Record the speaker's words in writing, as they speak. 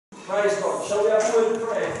Praise God. Shall we have a word of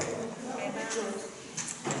prayer? Amen.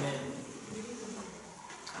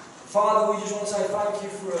 Father, we just want to say thank you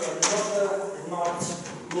for another night,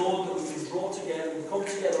 Lord, that we can draw together and come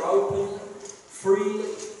together openly,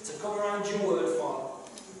 freely, to come around your word, Father.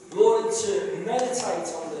 Lord, and to meditate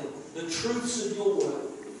on the truths of your word.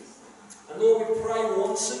 And Lord, we pray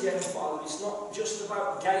once again, Father, it's not just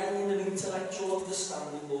about gaining an intellectual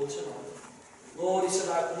understanding, Lord, tonight. Lord, it's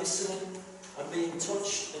about listening and being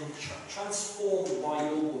touched and transformed by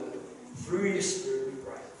your word. Through your Spirit, we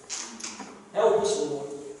pray. Help us,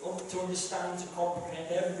 Lord, to understand, to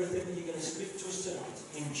comprehend everything that you're going to speak to us tonight.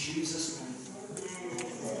 In Jesus' name.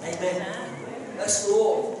 Amen. Bless the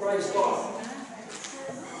Lord. Praise God.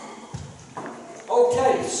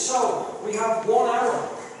 Okay, so we have 1 hour.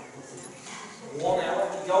 1 hour.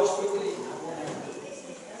 It goes quickly.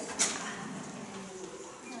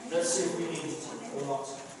 Let's see if we need it or not.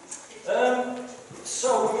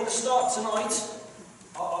 So we're going to start tonight.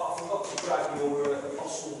 I forgot to grab your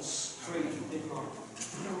Apostles' Creed, didn't I?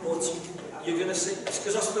 But you're going to see. It's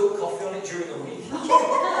because I spilled coffee on it during the week.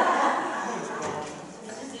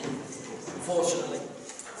 Unfortunately.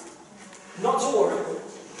 Not to worry.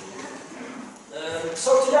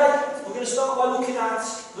 So today, we're going to start by looking at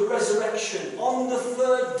the resurrection. On the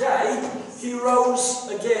third day, he rose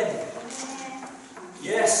again.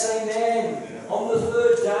 Yes, amen. On the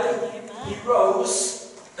third day, he rose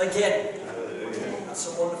again. That's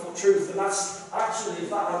a wonderful truth. And that's actually, if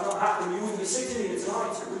that had not happened, you wouldn't be sitting here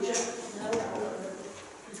tonight, would you?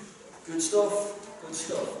 Good stuff. Good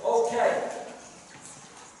stuff. Okay.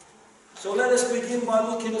 So let us begin by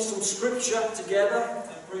looking at some scripture together.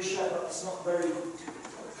 I appreciate that it's not very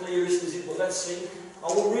clear, is it? But let's see.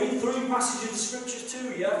 I will read 3 passages of scripture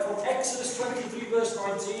to you from Exodus 23 verse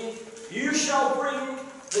 19. You shall bring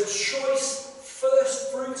the choice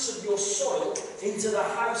first fruits of your soil into the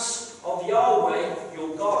house of Yahweh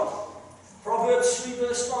your God. Proverbs 3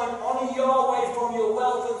 verse 9. Honour Yahweh from your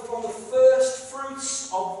wealth and from the first fruits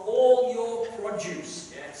of all your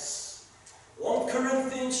produce. Yes. 1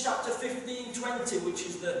 Corinthians chapter 15:20, which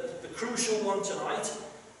is the crucial one tonight.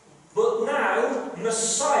 But now,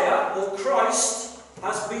 Messiah, or Christ,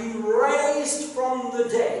 has been raised from the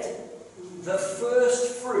dead, the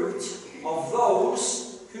first fruit of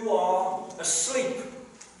those who are asleep.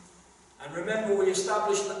 And remember, we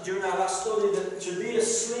established that during our last study that to be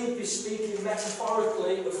asleep is speaking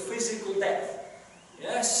metaphorically of physical death.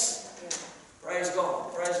 Yes? Praise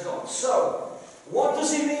God, praise God. So, what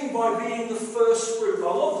does he mean by being the first fruit? I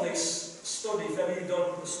love this study. If any of you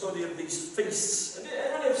done the study of these feasts?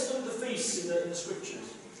 Have any of you studied the feasts in the scriptures?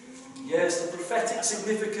 Yes, the prophetic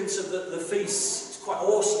significance of the feasts. It's quite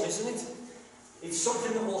awesome, isn't it? It's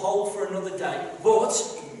something that we'll hold for another day. But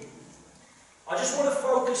I just want to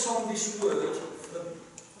focus on this word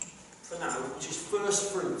for now, which is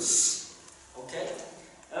first fruits. Okay?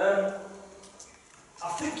 I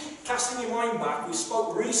think, casting your mind back, we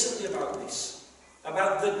spoke recently about this.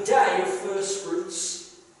 About the day of first fruits.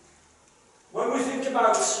 When we think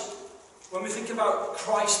about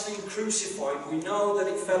Christ being crucified, we know that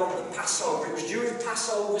it fell on the Passover. It was during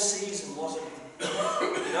Passover season, wasn't it?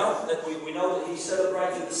 You know, that we know that he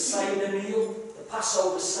celebrated the Seder meal, the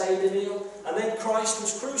Passover Seder meal, and then Christ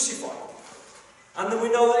was crucified. And then we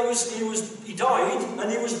know that he died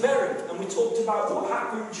and he was buried. And we talked about what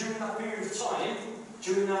happened during that period of time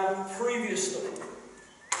during our previous study.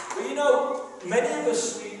 But you know, many of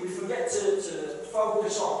us, we forget to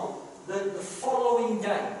focus on the following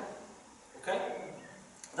day. Okay?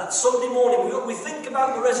 That Sunday morning, we think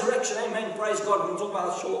about the resurrection, amen, praise God, we'll talk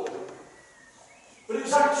about that shortly. But it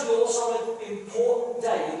was actually also an important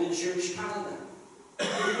day in the Jewish calendar.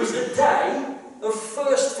 It was the day of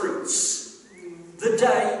first fruits. The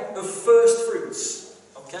day of first fruits.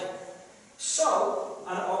 Okay? So,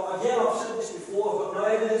 and again, I've said this before, I've got no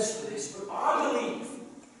evidence for this, but I believe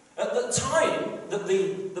at the time that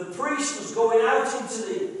the priest was going out into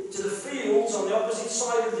the fields on the opposite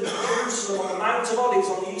side of Jerusalem, on the Mount of Olives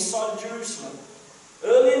on the east side of Jerusalem,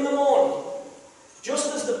 early in the morning,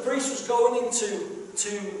 just as the priest was going in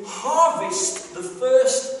to harvest the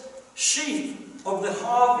first sheaf of the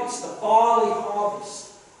harvest, the barley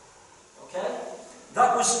harvest. Okay?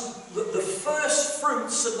 That was the first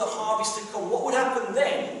fruits of the harvest to come. What would happen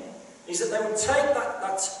then is that they would take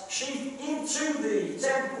that sheaf into the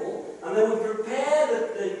temple and they would prepare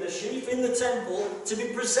the sheaf in the temple to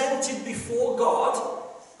be presented before God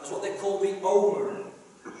as what they call the Omer.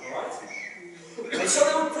 Alright? And so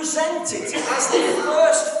they would present it as the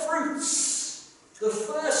first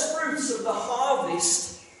fruits of the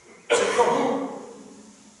harvest to come.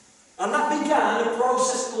 And that began a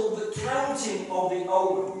process called the counting of the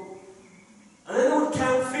Omer. And then they would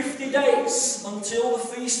count 50 days until the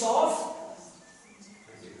feast of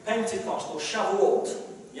Pentecost or Shavuot.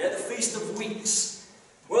 Yeah, the Feast of Weeks.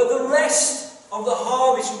 Where the rest of the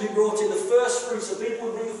harvest would be brought in, the first fruits. So people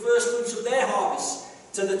would bring the first fruits of their harvest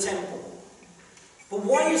to the temple. But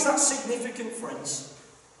why is that significant, friends?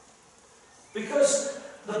 Because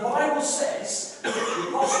the Bible says, the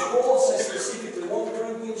Apostle Paul says specifically, 1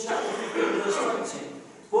 Corinthians chapter 15 verse 20,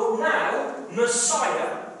 but now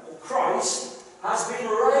Messiah, or Christ, has been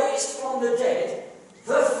raised from the dead,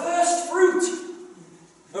 the first fruit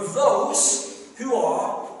of those who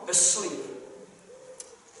are asleep.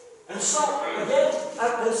 And so, again,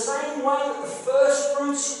 at the same way that the first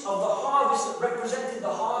fruits of the harvest that represented the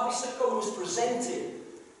harvest to come was presented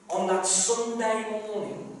on that Sunday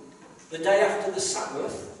morning, the day after the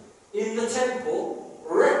Sabbath, in the temple,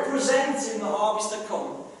 representing the harvest to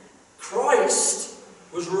come, Christ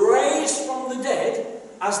was raised from the dead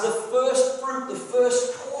as the first fruit, the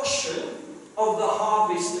first portion of the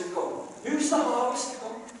harvest to come. Who's the harvest to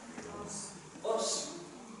come? Us.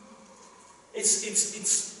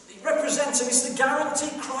 It represents, and it's the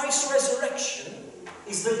guarantee. Christ's resurrection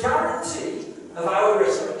is the guarantee of our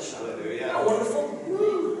resurrection. Hallelujah. How wonderful.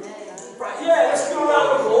 Right, yeah, let's give a round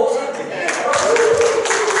of applause.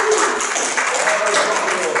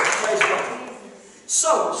 Praise God.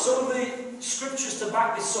 So, some of the scriptures to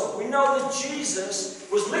back this up. We know that Jesus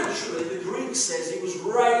was literally, the Greek says, he was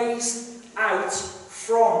raised out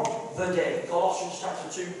from the dead. Colossians chapter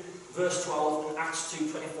 2, verse 12, and Acts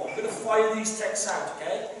 2:24. I'm going to fire these texts out,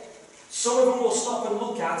 okay? Some of them we'll stop and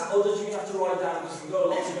look at, others you're going to have to write down because we've got a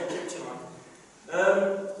lot to get to tonight.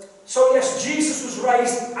 So yes, Jesus was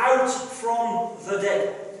raised out from the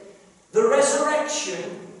dead. The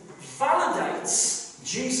resurrection validates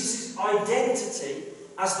Jesus' identity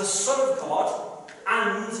as the Son of God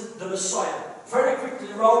and the Messiah. Very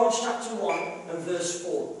quickly, Romans chapter 1 and verse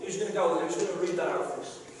 4. Who's going to go there? Who's going to read that out for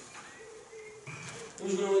us?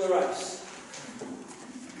 Who's going to win the race?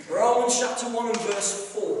 Romans chapter 1 and verse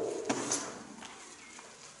 4.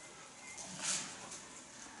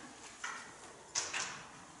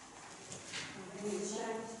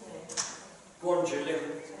 Go on, Julia.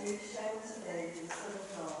 And he showed to them the Son of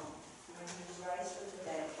God, when he was raised from the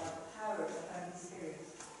dead by the power of the Holy Spirit.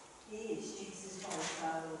 He is Jesus Christ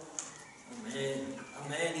our Lord. Amen.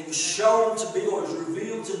 Amen. He was shown to be, or was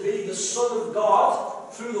revealed to be, the Son of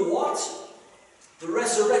God through the what? The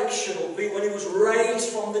resurrection, will be when he was raised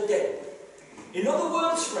from the dead. In other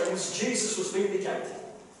words, friends, Jesus was vindicated.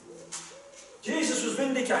 Jesus was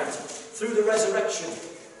vindicated through the resurrection.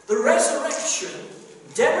 The resurrection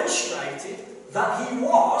demonstrated that he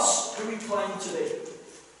was who he claimed to be.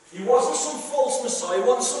 He wasn't some false Messiah, he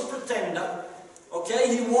wasn't some pretender.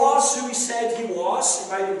 Okay, he was who he said he was.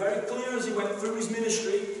 He made it very clear as he went through his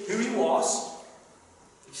ministry who he was.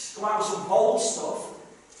 He came out with some bold stuff.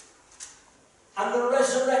 And the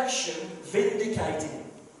resurrection vindicated him.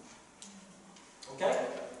 Okay?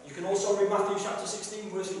 You can also read Matthew chapter 16,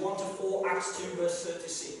 verses 1 to 4, Acts 2, verse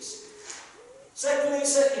 36. Secondly,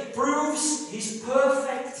 it proves his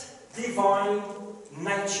perfect divine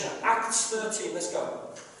nature. Acts 13, let's go.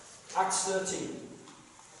 Acts 13.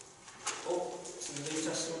 Oh, it's in the New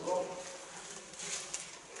Testament, God.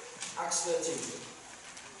 Acts 13.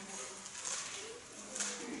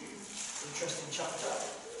 Interesting chapter.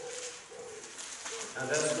 And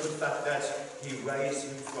as for the fact that he raised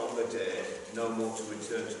him from the dead, no more to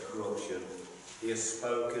return to corruption, he has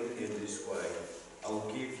spoken in this way: I will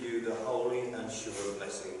give you the holy and sure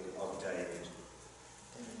blessing of David.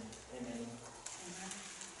 Amen.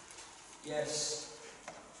 Yes.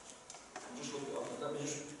 Just look it up. Let me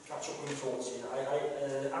just catch up with my thoughts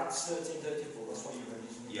here. Acts 13:34. That's what you read,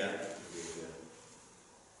 isn't it? Yeah.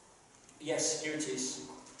 Yes, here it is.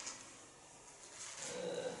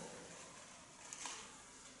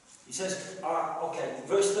 He says, okay,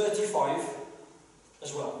 verse 35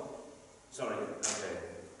 as well. Sorry, okay.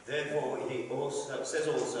 Therefore, he also says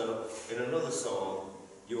also in another psalm,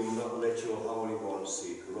 you will not let your Holy One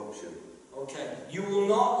see corruption. Okay, you will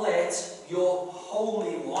not let your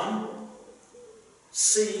Holy One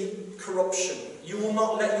see corruption. You will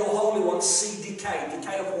not let your Holy One see decay.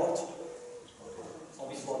 Decay of what? Of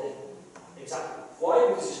his body. Exactly. Why?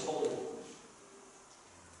 Because he's holy.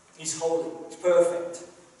 He's holy. He's perfect.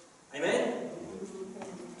 Amen?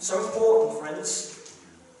 So important, friends.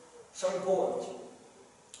 So important.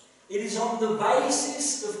 It is on the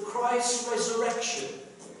basis of Christ's resurrection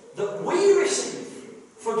that we receive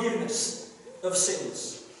forgiveness of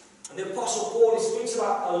sins. And the Apostle Paul speaks a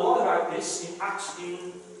lot about this in Acts,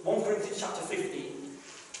 in 1 Corinthians chapter 15.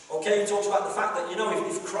 Okay, he talks about the fact that,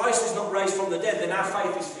 if Christ is not raised from the dead, then our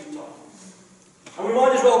faith is futile. And we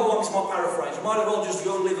might as well go on, it's my paraphrase, we might as well just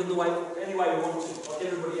go and live in the way, any way we want to, like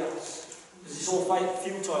everybody else. Because it's all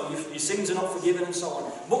futile, your sins are not forgiven and so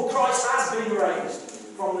on. But Christ has been raised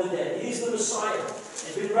from the dead. He is the Messiah.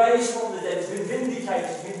 He's been raised from the dead. He's been vindicated.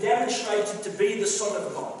 He's been demonstrated to be the Son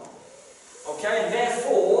of God. Okay, and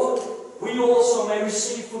therefore, we also may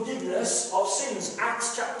receive forgiveness of sins.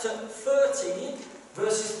 Acts chapter 13,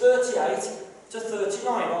 verses 38 to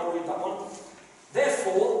 39. I'll read that one.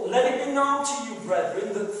 Therefore, let it be known to you,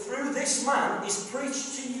 brethren, that through this man is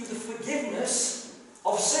preached to you the forgiveness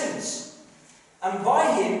of sins. And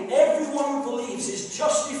by him, everyone who believes is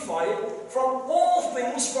justified from all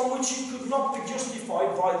things from which he could not be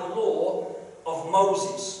justified by the law of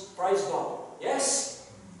Moses. Praise God.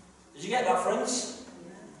 Yes? Did you get that, friends?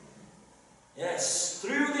 Yes.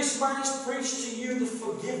 Through this man is preached to you the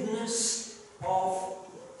forgiveness of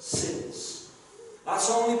sins. That's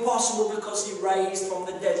only possible because he raised from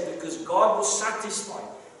the dead, because God was satisfied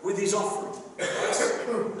with his offering. Yes?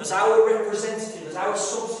 As our representative, as our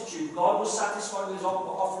substitute, God was satisfied with his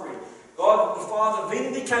offering. God the Father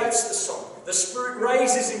vindicates the Son. The Spirit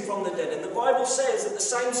raises him from the dead. And the Bible says that the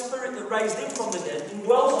same Spirit that raised him from the dead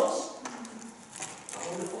indwells us. That's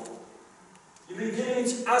wonderful. You've been given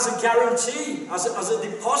it as a guarantee, as a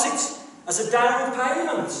deposit, as a down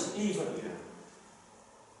payment even,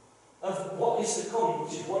 of what is to come,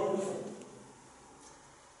 which is wonderful.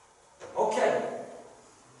 Okay.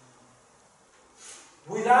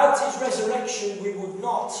 Without his resurrection, we would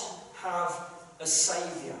not have a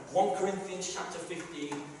Saviour. 1 Corinthians chapter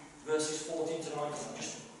 15, verses 14 to 19. I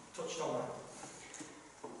just touched on that.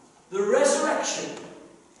 The resurrection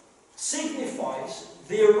signifies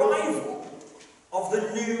the arrival of the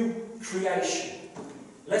new creation.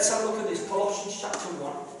 Let's have a look at this. Colossians chapter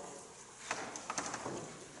 1.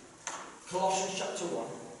 Colossians chapter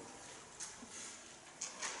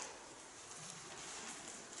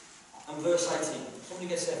 1. And verse 18. Somebody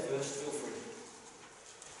gets there first, feel free.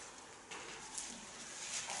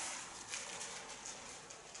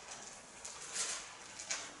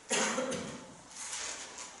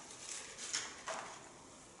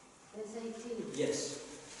 Verse 18. Yes.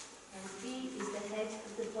 And he is the head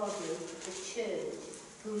of the body, the church,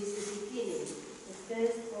 who is the beginning, the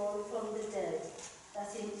firstborn from the dead,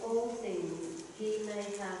 that in all things he may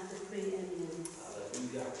have the preeminence.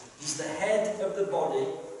 Hallelujah. He's the head of the body,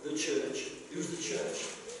 the church. Who's the church?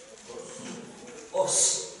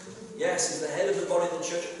 Us. Yes, he's the head of the body of the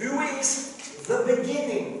church. Who is the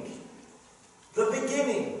beginning? The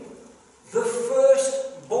beginning. The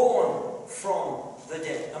firstborn from the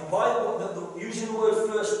dead. And by using the word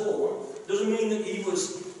firstborn doesn't mean that he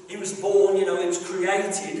was born, he was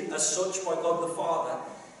created as such by God the Father.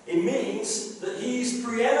 It means that he's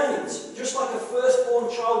preeminent. Just like a firstborn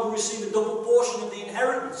child will receive a double portion of the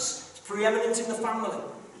inheritance. It's preeminent in the family.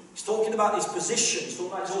 He's talking about his position, he's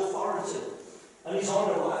talking about his authority, and his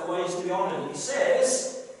honour, why he's to be honoured. And he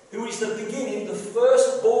says, who is the beginning, the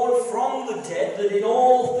firstborn from the dead, that in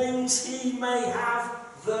all things he may have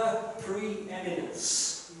the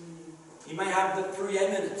preeminence. He may have the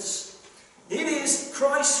preeminence. It is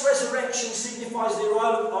Christ's resurrection signifies the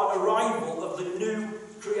arrival of the new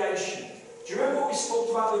creation. Do you remember what we spoke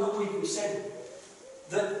about the other week? We said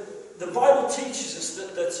that the Bible teaches us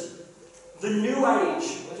that the new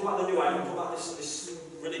age, we're talking about the new age, I'm talking about this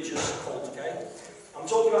religious cult, okay? I'm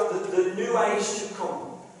talking about the new age to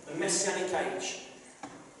come, the Messianic age.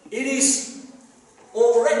 It is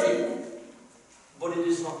already, but it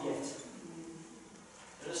is not yet.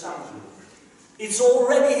 Understand? It's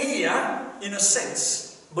already here, in a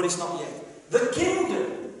sense, but it's not yet. The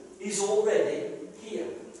kingdom is already here,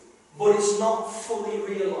 but it's not fully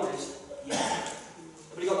realised yet.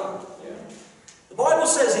 Have you got that? Yeah. The Bible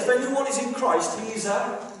says if anyone is in Christ, he is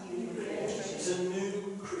a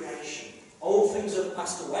new creation. Old things have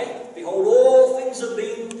passed away. Behold, all things have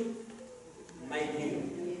been made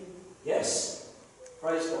new. Yes?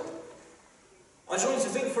 Praise God. I just want you to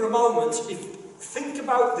think for a moment, think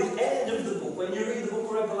about the end of the book. When you read the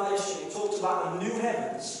book of Revelation, it talks about a new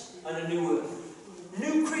heavens and a new earth.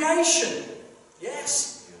 New creation.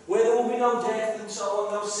 Yes. Where there will be no death and so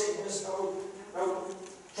on, no sickness, no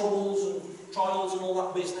troubles and trials and all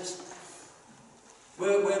that business.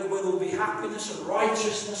 Where there will be happiness and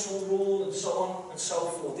righteousness will rule and so on and so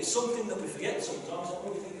forth. It's something that we forget sometimes.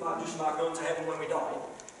 When we think about just about going to heaven when we die.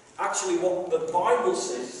 Actually, what the Bible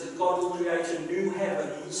says is that God will create a new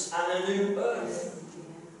heavens and a new earth.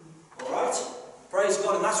 Alright? Praise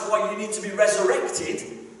God. And that's why you need to be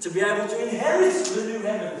resurrected to be able to inherit the new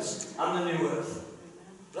heavens and the new earth.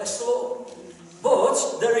 Bless the Lord.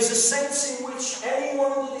 But there is a sense in which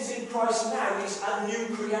anyone that is in Christ now is a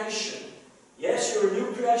new creation. Yes, you're a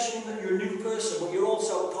new creation, you're a new person, but you're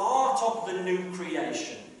also part of the new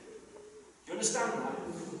creation. Do you understand that?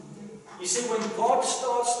 You see, when God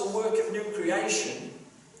starts the work of new creation,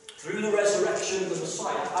 through the resurrection of the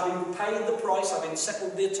Messiah, having paid the price, having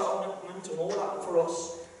settled the atonement and all that for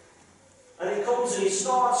us, and he comes and he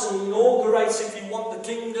starts and he inaugurates, if you want, the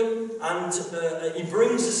kingdom, and he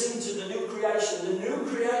brings us into the new creation. The new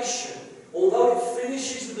creation, although it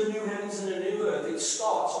finishes with the new heavens and the new earth, it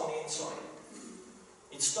starts on the inside.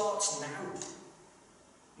 It starts now. Isn't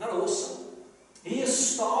that awesome? He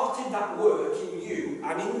has started that work in you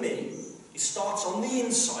and in me. It starts on the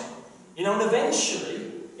inside. You know, and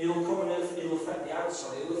eventually it'll come and it'll affect the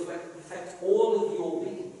outside. It'll affect all of your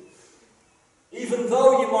being. Even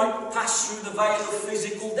though you might pass through the veil of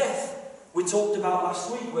physical death, we talked about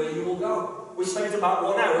last week where you will go. We spent about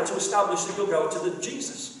 1 hour to establish that you'll go to the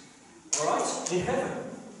Jesus. Alright? In heaven.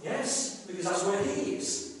 Yes, because that's where he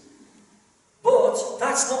is. But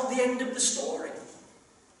that's not the end of the story.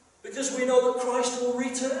 Because we know that Christ will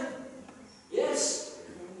return. Yes.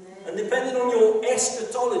 And depending on your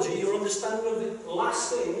eschatology, your understanding of the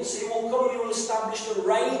last things, he will come and he will establish a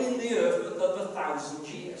reign in the earth of 1,000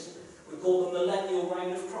 years. We call the millennial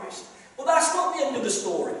reign of Christ. But that's not the end of the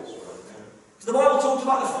story. Because the Bible talks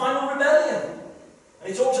about the final rebellion.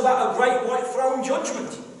 And he talks about a great white throne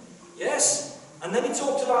judgment. Yes. And then he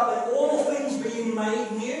talks about that all things being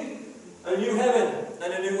made new. A new heaven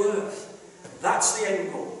and a new earth. That's the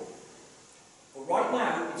end goal. But right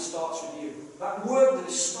now, it starts with you. That work that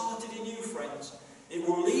has started in you, friends, it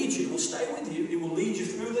will lead you, it will stay with you, it will lead you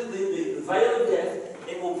through the veil of death,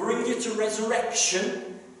 it will bring you to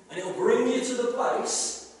resurrection, and it will bring you to the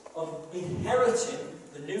place of inheriting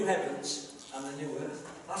the new heavens and the new earth.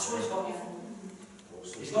 That's what he's got you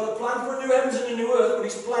for. He's got a plan for a new heavens and a new earth, but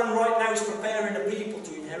his plan right now is preparing the people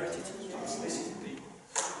to inherit it. This is the people.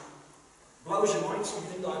 Blows your mind,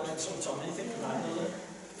 something like that sometimes. You think about it,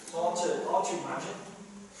 hard to imagine.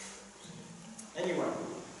 Anyway,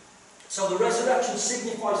 so the resurrection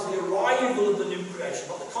signifies the arrival of the new creation,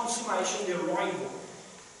 not the consummation, the arrival.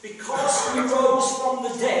 Because he rose from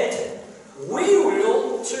the dead, we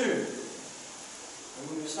will too. And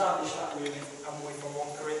we've established that, haven't we, from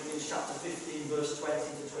 1 Corinthians chapter 15, verse 20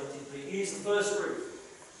 to 23. He is the first fruit.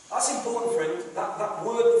 That's important, friend. That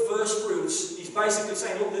word, the first fruits, is basically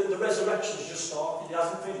saying, look, the resurrection has just started, it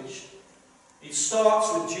hasn't finished. It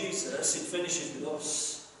starts with Jesus, it finishes with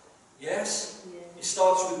us. Yes? It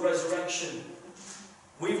starts with resurrection.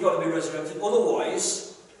 We've got to be resurrected.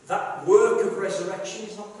 Otherwise, that work of resurrection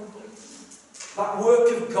is not complete. That work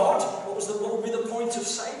of God, what would be the point of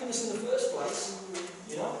saving us in the first place?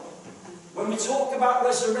 You know? When we talk about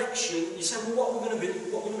resurrection, you say, well, what are we going to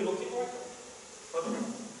be looking like? I don't know.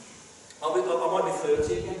 I might be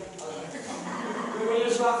 30 again. When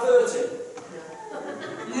you're about 30?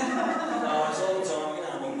 No, it's all the time.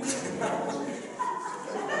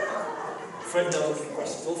 Fred knows the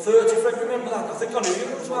question. Well, 30, Fred, remember that? I think I knew you.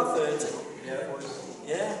 It was about 30.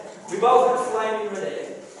 Yeah. We both had flaming red hair.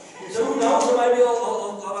 So who knows? Maybe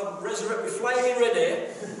I'll resurrect with flaming red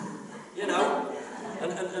hair. You know.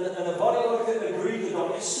 And a body like a Greek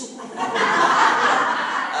Adonis.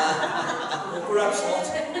 Perhaps not.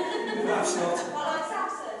 Perhaps not. Well, like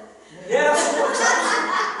Samson. Yeah, that's like Samson.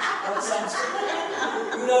 Like Samson.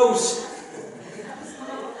 Who knows?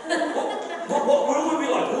 What will we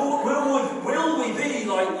be like? Will we be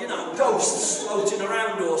like, you know, ghosts floating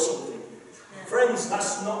around or something? Friends,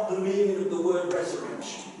 that's not the meaning of the word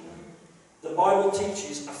resurrection. The Bible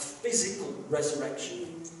teaches a physical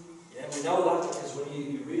resurrection. Yeah, we know that because when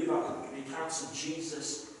you read about the accounts of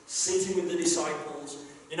Jesus sitting with the disciples,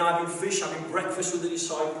 you know, having fish, having breakfast with the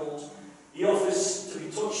disciples, he offers to be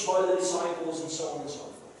touched by the disciples and so on and so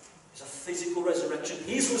forth. It's a physical resurrection.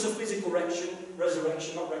 His was a physical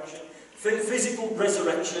resurrection, not resurrection. Physical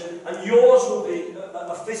resurrection, and yours will be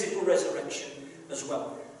a physical resurrection as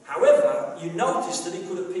well. However, you notice that it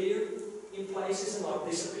could appear in places and like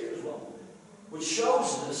disappear as well, which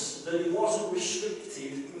shows us that it wasn't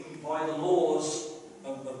restricted by the laws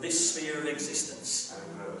of this sphere of existence.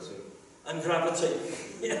 And gravity.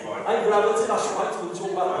 Yeah. And gravity, that's right, we'll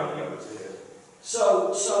talk about that.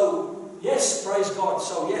 So, yes, praise God.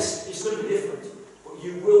 So, yes, it's going to be different. But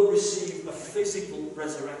you will receive a physical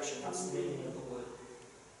resurrection. That's the meaning of the word.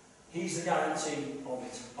 He's the guarantee of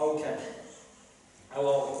it. Okay. How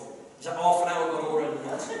are we? Is that half an hour gone already?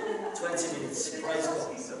 20 minutes. Praise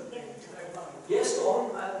God. Yes, go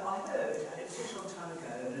on. I heard, and it was a long time ago,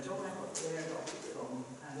 and I don't know where I got it from,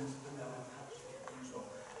 and I know I perhaps get things wrong.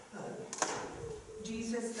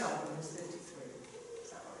 Jesus died when he was 33. Is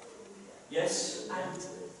that right? Yes. And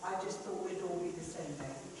I just thought we'd all be the same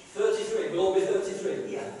age. 33. We'll all be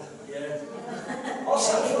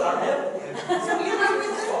settle for that, yeah?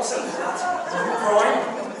 I'll settle for that. Prime,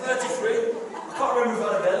 33. I can't remember if I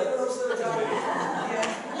had a belly when I was 33.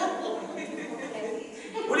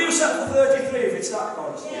 Will you settle for 33 if it's that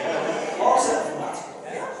kind of stuff? Yeah. I'll settle for that.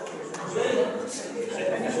 Yeah.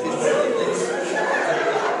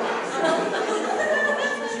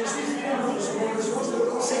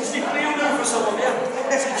 63 will do for someone, yeah?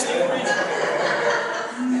 63.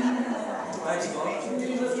 Praise God.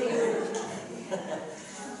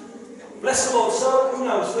 Bless the Lord. So, who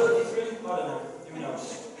knows? 33? I don't know. Who knows?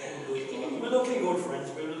 We're looking good, friends.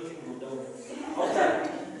 We're looking good, don't we? Okay.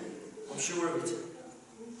 I'm sure of it.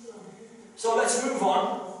 So let's move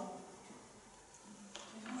on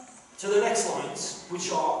to the next lines,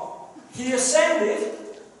 which are, He ascended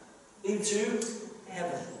into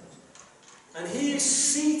heaven, and He is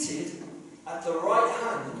seated at the right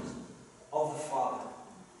hand of the Father.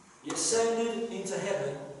 He ascended into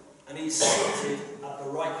heaven, and He is seated at the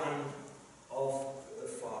right hand of the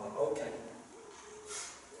Father. Okay.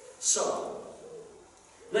 So,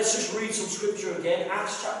 let's just read some scripture again.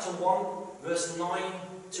 Acts chapter 1, verse 9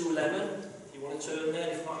 to 11. If you want to turn there,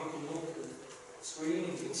 if not, you can look at the screen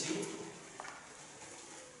if you can see it.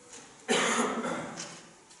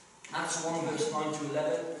 Acts 1, verse 9 to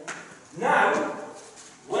 11. Now,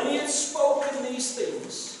 when He had spoken these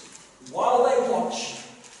things, while they watched,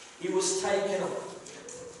 He was taken up.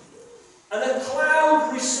 And a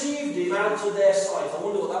cloud received Him out of their sight. I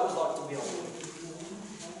wonder what that was like to be on.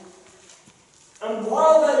 And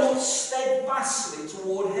while they looked steadfastly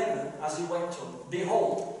toward heaven as He went up,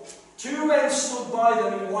 behold, two men stood by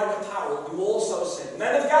them in white apparel, who also said,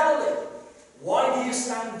 Men of Galilee, why do you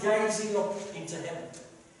stand gazing up into heaven?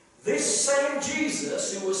 This same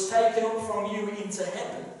Jesus who was taken up from you into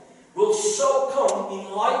heaven will so come in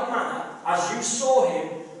like manner as you saw Him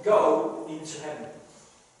go into heaven.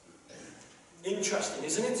 Interesting,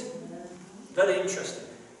 isn't it? Very interesting.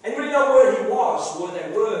 Anybody know where He was, where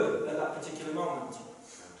they were at that particular moment?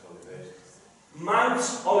 Mount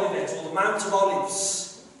Olivet, or the Mount of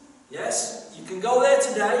Olives. Yes? You can go there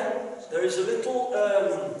today. There is a little,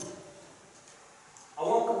 I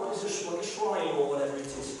won't know what is it, like a shrine or whatever it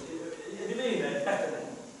is. Have you been there? Bethany?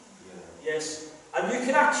 Yeah. Yes. And you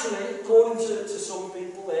can actually, according to some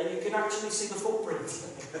people there, you can actually see the footprint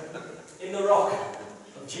in the rock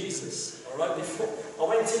of Jesus. Alright, before I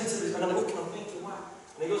went into this and I'm looking, I'm thinking, wow.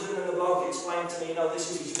 And he goes in and the bloke explained to me, you know, this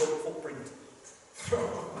is his footprint.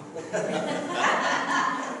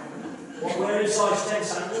 Well, where is size 10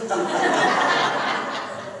 sandals?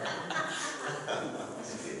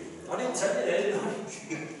 I didn't take you there, did I? I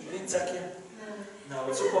didn't take you. No,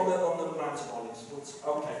 it's up on the Mount of Olives. But,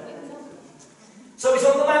 okay. So he's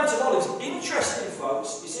on the Mount of Olives. Interesting,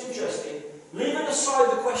 folks. It's interesting. Leaving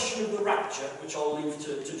aside the question of the rapture, which I'll leave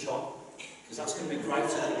to John, because that's going to be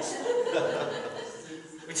great.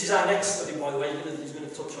 Which is our next study, by the way. He's going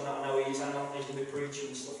to touch on that. I know he is. I know he's going to be preaching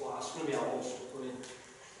and stuff like that. It's going to be awesome. Brilliant.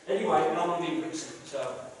 Anyway, I'm going to be preaching. So,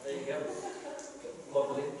 there you go. God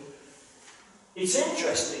willing. It's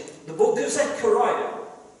interesting. The book of Zechariah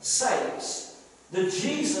says that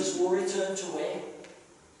Jesus will return to where?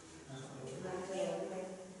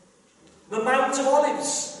 The Mount of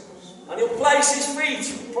Olives. And He'll place His feet,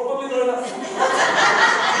 probably not enough.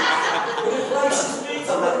 He'll place His feet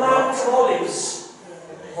on the Mount of Olives.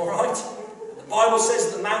 Alright? The Bible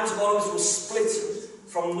says the Mount of Olives was split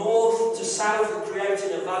from north to south and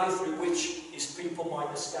created a valley through which His people might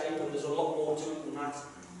escape, and there's a lot more to it than that.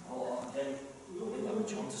 Oh, again, we'll leave that with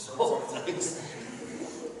John to solve.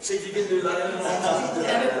 See if you can do that.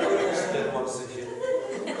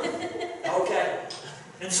 Okay.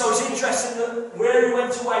 And so it's interesting that where He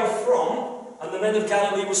went away from, and the men of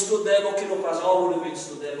Galilee were stood there looking up, as I would have been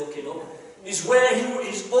stood there looking up, is where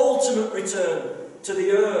His ultimate return to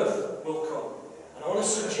the earth will come. And I want to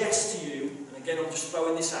suggest to you, and again I'm just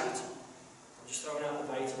throwing this out, I'm just throwing out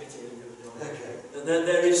the bait a bit here, that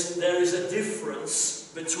there is a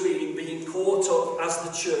difference between being caught up as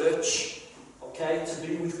the church, okay, to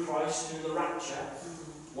be with Christ in the rapture,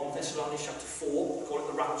 1 Thessalonians chapter 4, call it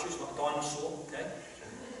the rapture, it's not a dinosaur, okay?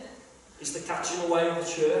 It's the catching away of the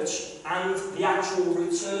church, and the actual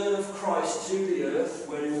return of Christ to the earth,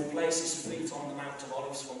 where He will place His feet on the Mount of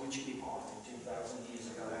Olives from which He departed 2,000 years ago.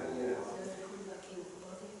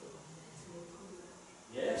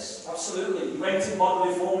 Yes, absolutely. He went in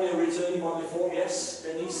bodily form, He'll return in bodily form, yes.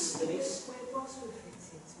 Denise.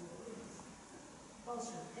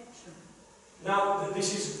 Now,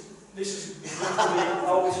 this is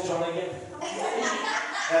over to John again.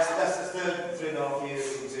 That's the third 3.5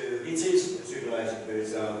 years into It is. the tribulation period,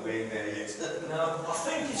 so we ain't there yet. No, I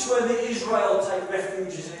think it's when the Israel take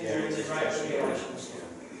refuges in Yeah, during the Great exactly. Tribulation. Yeah.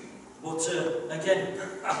 But again,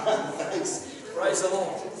 praise the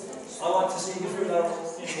Lord. I like to see you through that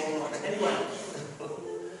one. Anyway,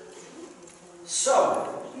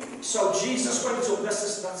 so Jesus went up.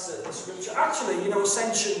 That's the scripture. Actually, you know,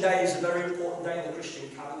 Ascension Day is a very important day in the Christian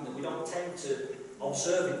calendar. We don't tend to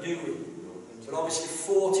observe it, do we? But obviously,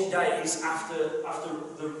 40 days after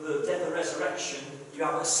the death and resurrection, you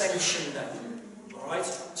have Ascension Day. All right.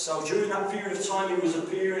 So during that period of time, he was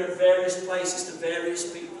appearing at various places to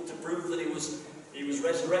various people to prove that he was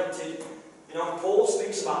resurrected. You know, Paul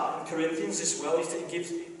speaks about it in Corinthians as well. He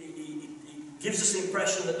gives us the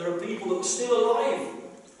impression that there are people that are still alive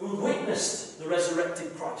who witnessed the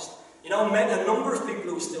resurrected Christ. You know, a number of people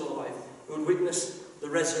who are still alive who witnessed the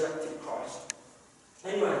resurrected Christ.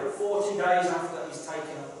 Anyway, 40 days after that, he's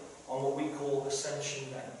taken up on what we call Ascension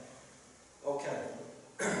Day. Okay.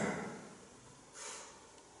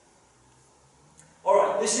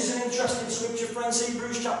 Alright, this is an interesting scripture, friends.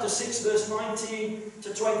 Hebrews chapter 6, verse 19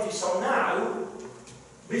 to 20. So now,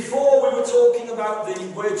 before we were talking about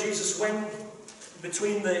where Jesus went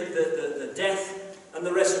between the death and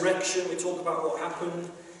the resurrection, we talk about what happened.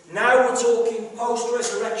 Now we're talking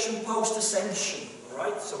post-resurrection, post-ascension.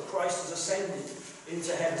 Alright, so Christ has ascended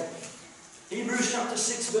into heaven. Hebrews chapter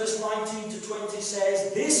 6, verse 19 to 20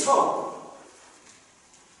 says, This hope,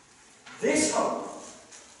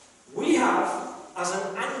 we have as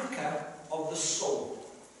an anchor of the soul.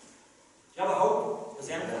 Do you have a hope as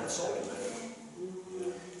the anchor of the soul?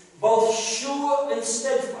 Both sure and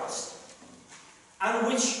steadfast, and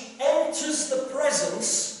which enters the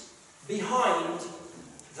presence behind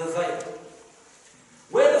the veil.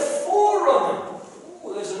 Where the forerunner,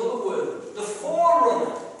 there's another word, the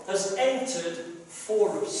forerunner has entered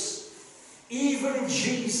for us. Even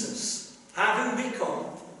Jesus, having become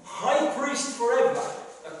high priest forever,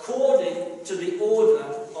 according to the order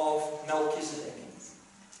of Melchizedek.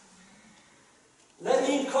 Let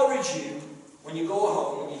me encourage you, when you go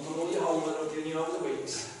home, when you've done all your homework I'm doing you over the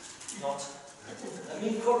weeks, let me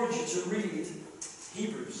encourage you to read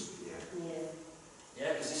Hebrews.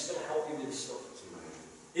 Yeah, because it's going to help you with this stuff.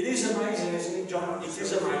 It is amazing, isn't it, John? It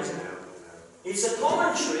is amazing. It's a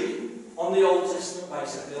commentary on the Old Testament,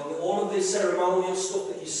 basically, on all of the ceremonial stuff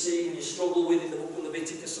that you see and you struggle with in the book of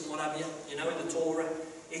Leviticus and what have you, you know, in the Torah.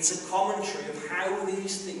 It's a commentary of how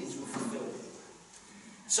these things were fulfilled.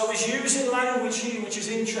 So he's using language here which is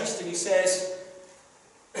interesting. He says,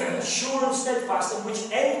 sure and steadfast, and which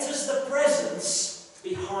enters the presence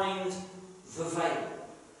behind the veil.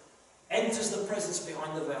 Enters the presence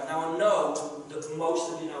behind the veil. Now I know that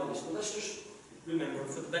most of you know this, but let's just remember,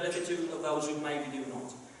 for the benefit of those who maybe do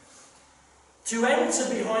not. To enter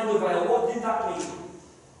behind the veil, what did that mean?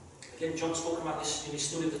 Again, John spoke about this in his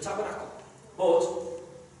study of the tabernacle. But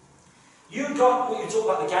you got what you talked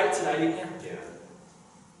about the gate today, didn't you? Yeah.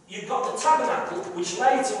 You've got the tabernacle, which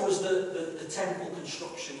later was the temple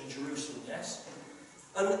construction in Jerusalem, yes?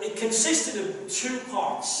 And it consisted of two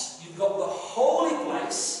parts. You've got the holy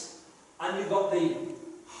place, and you've got the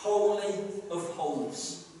Holy of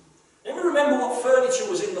Holies. Let me remember what furniture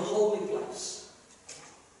was in the holy place.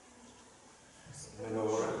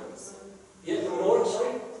 Menorah. Yeah, the menorah,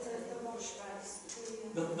 sorry?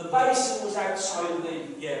 The basin was outside of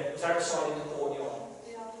outside in the courtyard.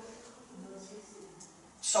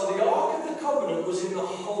 So the Ark of the Covenant was in the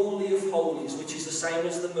Holy of Holies, which is the same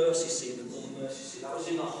as the mercy seat, the mercy seat. That was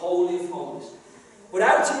in the Holy of Holies. But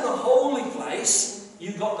out in the holy place,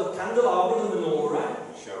 you've got the candelabra, the menorah,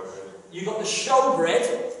 you've got the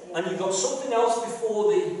showbread, and you've got something else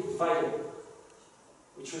before the veil,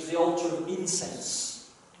 which was the altar of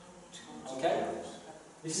incense. Okay?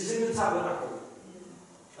 This is in the tabernacle.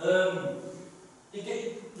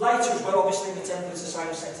 Later as well, obviously in the temple it's the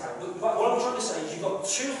same set out. But what I'm trying to say is you've got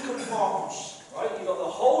two compartments, right? You've got the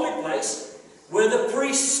holy place where the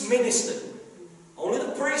priests ministered. Only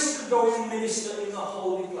the priests could go in and minister in the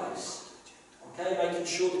holy place. Okay, making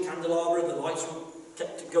sure the candelabra, the lights were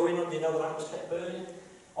kept going on, you know, the lamp was kept burning.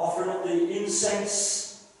 Offering up the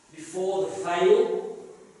incense before the veil.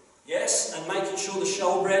 Yes, and making sure the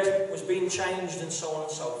showbread was being changed and so on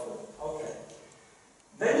and so forth. Okay.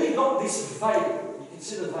 Then you've got this veil. You can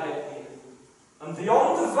see the veil here. And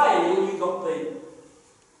beyond the veil, you've got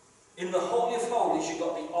in the Holy of Holies, you've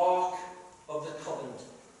got the Ark of the Covenant.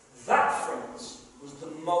 That, friends, was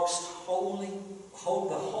the most holy,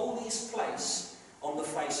 the holiest place on the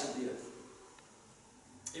face of the earth.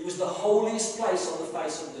 It was the holiest place on the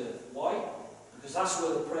face of the earth. Why? Because that's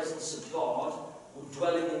where the presence of God would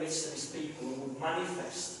dwell in the midst of his people and would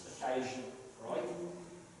manifest occasionally, right?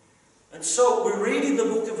 And so we read in the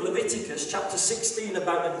book of Leviticus, chapter 16,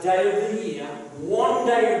 about a day of the year, one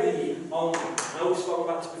day of the year only. I know we've spoken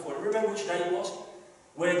about this before. Remember which day it was?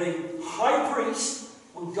 Where the high priest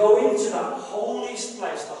would go into that holiest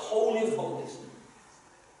place, the Holy of Holies.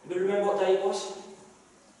 Do you remember what day it was?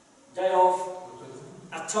 Day of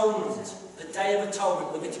Atonement. The Day of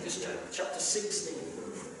Atonement, Leviticus chapter 16.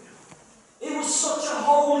 It was such a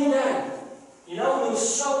holy day. You know, there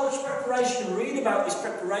was so much preparation. You read about this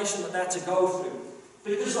preparation that they had to go through.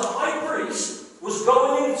 Because the high priest was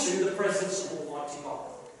going into the presence of Almighty God.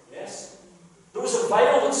 Yes? There was a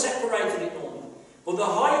veil that separated it normally. But the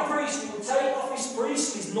high priest would take off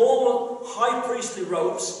his normal high priestly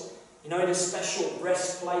robes, you know, in a special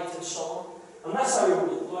breastplate and so on. And that's how he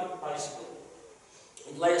would look like, basically.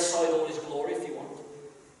 He'd lay aside all his glory if you want.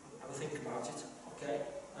 Have a think about it. Okay?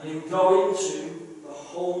 And he would go into the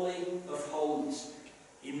Holy of Holies.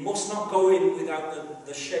 He must not go in without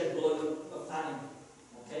the shed blood of animal.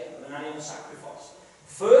 Okay? Of an animal sacrifice.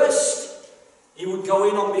 First, he would go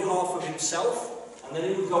in on behalf of himself, and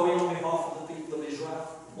then he would go in on behalf of the people of Israel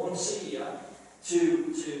once a year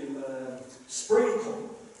to sprinkle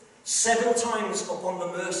 7 times upon the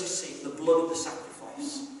mercy seat the blood of the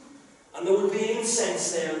sacrifice. And there would be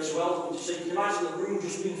incense there as well. So you can imagine the room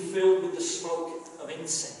just being filled with the smoke of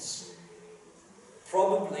incense.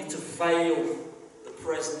 Probably to veil the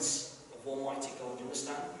presence of Almighty God. Do you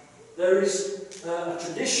understand? There is a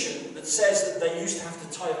tradition that says that they used to have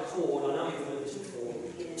to tie a cord, I know you've heard this before,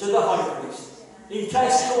 to the high priest. In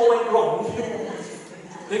case it all went wrong.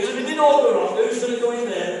 Because if it didn't all go wrong, who's going to go in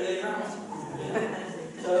there and get out?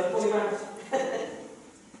 So pull him out.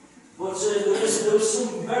 But there was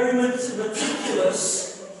some very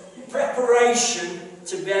meticulous preparation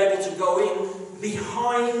to be able to go in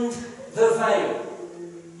behind the veil.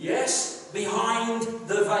 Yes, behind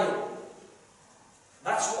the veil.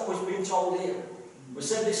 That's what was being told here. We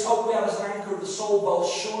said this hope we have as an anchor of the soul,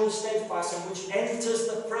 both sure and steadfast, and which enters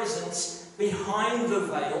the presence behind the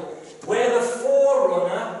veil, where the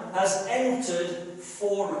forerunner has entered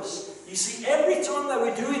for us. You see, every time they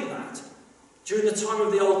were doing that, during the time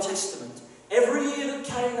of the Old Testament, every year that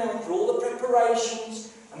came, they went through all the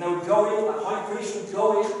preparations, and they would go in, the high priest would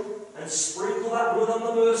go in and sprinkle that blood on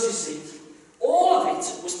the mercy seat. All of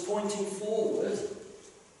it was pointing forward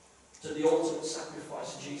to the ultimate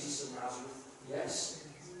sacrifice of Jesus of Nazareth. Yes,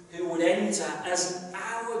 who would enter as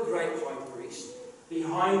our great high priest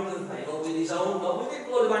behind the veil with his own, not with the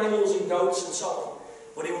blood of animals and goats and so on,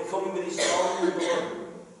 but he would come in with his own blood,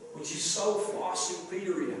 which is so far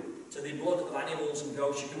superior to the blood of animals and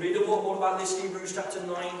goats. You can read a lot more about this, Hebrews chapter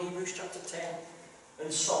 9, Hebrews chapter 10,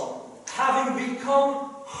 and so on. Having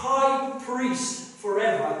become high priest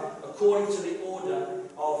forever, according to the order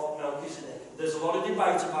of Melchizedek. There's a lot of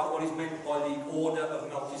debate about what is meant by the order of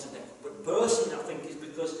Melchizedek. But personally, I think it's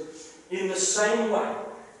because in the same way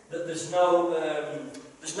that there's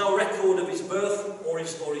no record of his birth or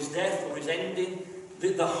his death or his ending,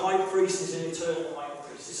 the high priest is an eternal high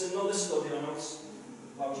priest. It's another study, I know it's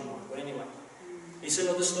blows your mind, but anyway, it's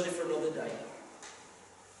another study for another day.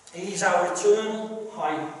 He's our eternal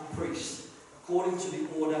high priest, according to the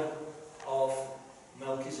order of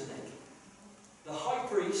Melchizedek. The high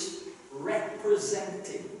priest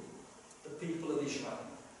representing the people of Israel.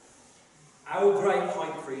 Our great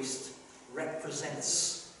high priest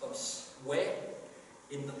represents us. Where?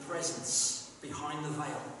 In the presence, behind the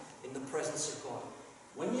veil, in the presence of God.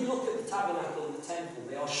 When you look at the tabernacle and the temple,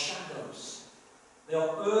 they are shadows. They are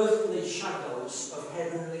earthly shadows of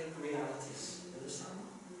heavenly realities. Understand?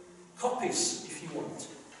 Copies, if you want,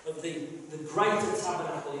 of the greater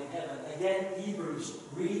tabernacle in heaven. Again, Hebrews,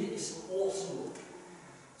 read it, it's an awesome book.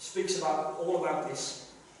 It speaks all about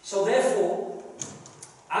this. So therefore,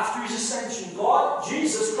 after his ascension, God,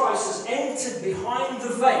 Jesus Christ, has entered behind the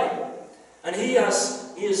veil, and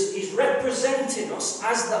he's representing us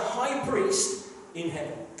as the high priest in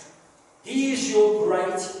heaven. He is your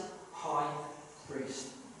great high priest.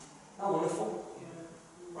 How wonderful.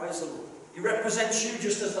 Praise the Lord. He represents you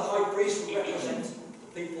just as the high priest would represent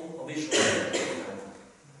the people of Israel.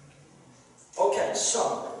 Okay,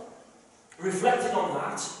 so, reflecting on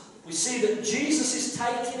that, we see that Jesus is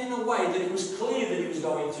taken in a way that it was clear that he was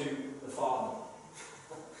going to the Father.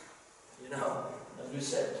 You know, as we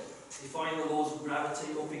said, defying the laws of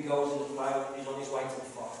gravity, up he goes in the cloud, he's on his way to the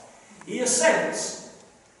Father. He ascends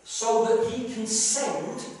so that he can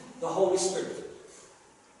send the Holy Spirit.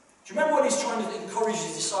 Do you remember what he's trying to encourage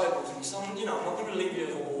his disciples? He's saying, you know, I'm not going to leave you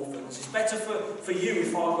as orphans. It's better for you if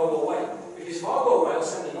I go away. Because if I go away, I'll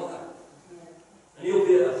send another. And he'll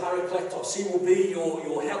be a parakletos. He will be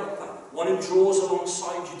your helper, one who draws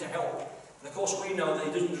alongside you to help. And of course we know that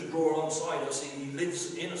he doesn't just draw alongside us, he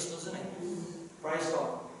lives in us, doesn't he? Praise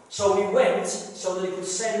God. So he went so that he could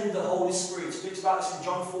send the Holy Spirit. It speaks about this in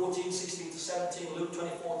John 14, 16 to 17, Luke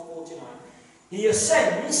 24 to 49. He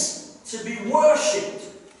ascends to be worshipped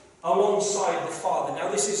alongside the Father.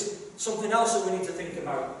 Now this is something else that we need to think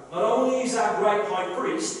about. Not only is our great high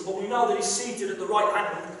priest, but we know that he's seated at the right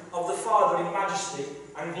hand of the Father in majesty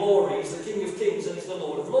and glory. He's the King of Kings and he's the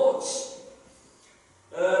Lord of Lords.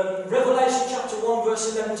 Revelation chapter 1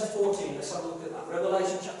 verse 11 to 14. Let's have a look at that.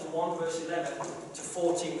 Revelation chapter 1 verse 11 to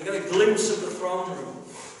 14. We get a glimpse of the throne room.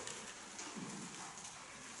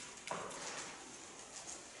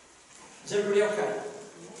 Is everybody okay?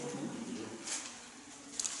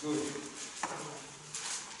 Good.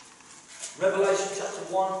 Revelation chapter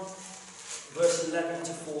 1 verse 11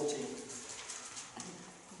 to 14.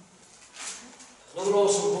 Another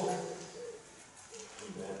awesome book.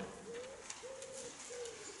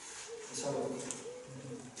 Let's have a look.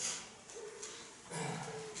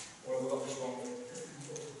 Where have we got this one?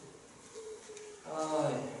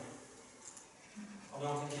 I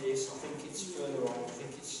don't think it is. I think it's further on. I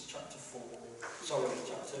think it's chapter 4. Sorry,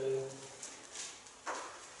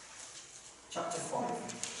 chapter 5.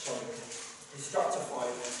 Sorry. It's chapter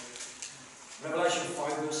 5. Revelation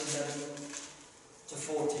 5 verse 11 to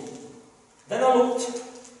 14. Then I looked,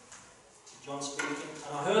 John speaking,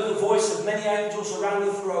 and I heard the voice of many angels around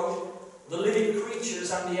the throne, the living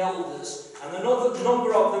creatures and the elders, and the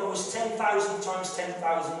number of them was 10,000 times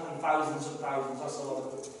 10,000 and thousands of thousands. That's a lot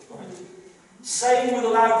of them. Right? Saying with a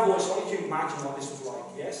loud voice, I want you to imagine what this was like,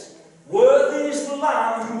 yes? Worthy is the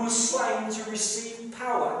Lamb who was slain to receive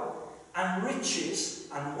power and riches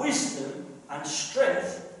and wisdom and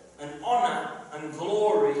strength and honour and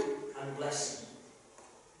glory and blessing.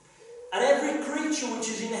 And every creature which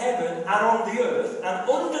is in heaven and on the earth and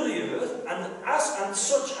under the earth and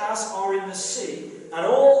such as are in the sea and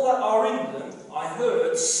all that are in them, I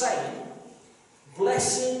heard saying,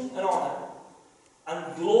 blessing and honour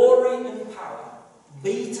and glory and power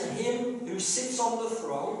be to him who sits on the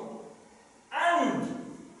throne and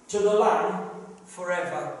to the Lamb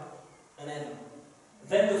forever and ever.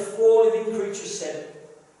 Then the 4 living creatures said,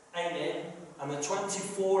 Amen. And the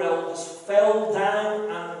 24 elders fell down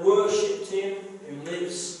and worshipped him who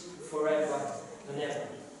lives forever and ever.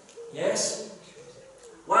 Yes?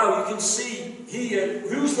 Wow, you can see here,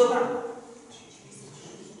 who's the Lamb?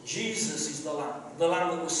 Jesus is the Lamb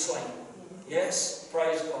that was slain. Yes?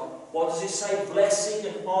 Praise God. What does it say? Blessing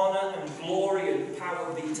and honour and glory and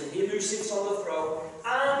power be to him who sits on the throne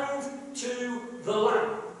and to the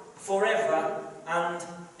Lamb forever and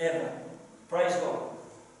ever. Praise God.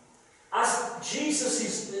 As he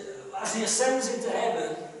ascends into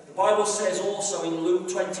heaven, the Bible says also in Luke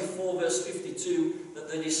 24 verse 52 that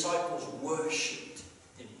the disciples worshipped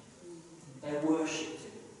him. They worshipped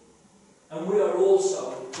him. And we are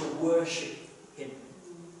also to worship him.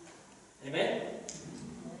 Amen?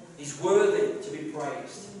 He's worthy to be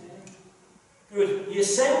praised. Good. He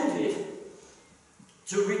ascended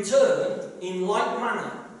to return in like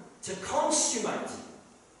manner to consummate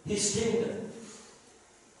his kingdom.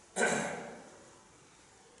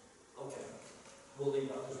 Okay, we'll leave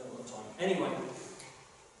that because we haven't got time. Anyway,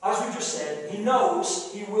 as we just said, he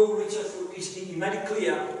knows he will return. He made it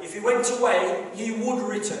clear, if he went away, he would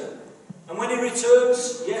return. And when he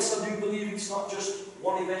returns, yes, I do believe it's not just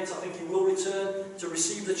one event. I think he will return to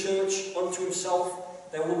receive the church unto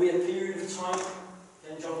himself. There will be a period of time,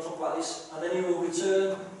 and John will talk about this, and then he will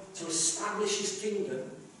return to establish his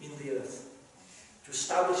kingdom in the earth. To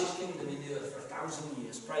establish his kingdom in the earth for 1,000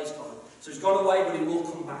 years. Praise God. So he's gone away, but he will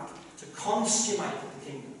come back to consummate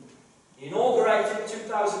the kingdom. He inaugurated it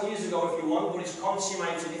 2,000 years ago, if you want, but he's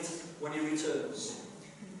consummated it when he returns.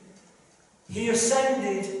 He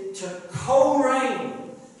ascended to co-reign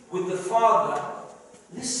with the Father,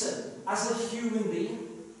 listen, as a human being.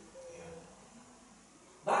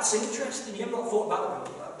 That's interesting. You have not thought about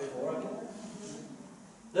that before, have you?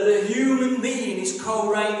 That a human being is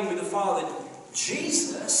co-reigning with the Father.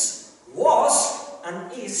 Jesus was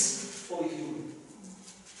and is fully human.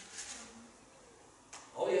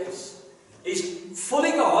 Oh yes. He's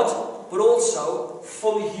fully God, but also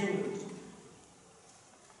fully human.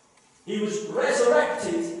 He was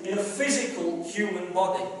resurrected in a physical human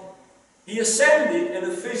body. He ascended in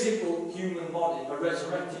a physical human body, a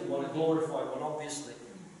resurrected one, a glorified one, obviously.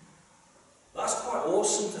 That's quite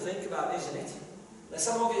awesome to think about, isn't it? Let's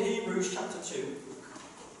have a look at Hebrews chapter 2.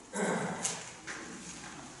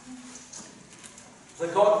 The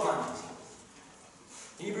God plan.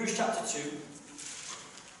 Hebrews chapter 2.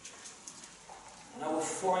 I know we're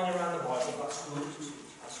flying around the Bible, that's good.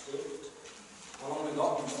 That's good. How long have we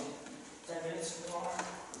got? 10 minutes?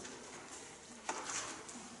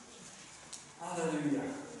 Hallelujah.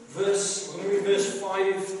 We're going to read verse 5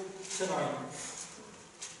 to 9.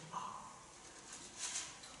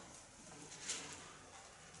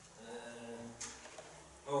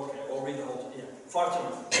 Okay, I'll read the whole thing. Yeah. 5 to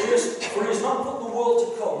 9. For he has not put the world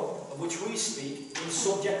to come, of which we speak, in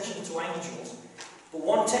subjection to angels, but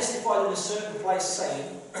one testified in a certain place,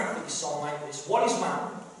 saying, I think it's Psalm 8, this, what is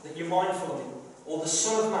man, that you're mindful of him, or the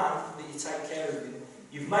Son of Man, that you take care of him?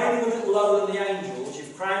 You've made him a little lower than the angels,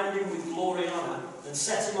 you've crowned him with glory and honour, and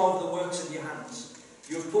set him over the works of your hands.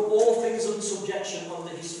 You have put all things in subjection under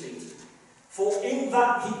his feet. For in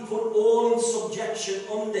that he put all in subjection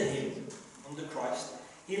under him, under Christ,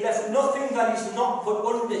 he left nothing that is not put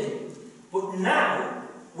under him. But now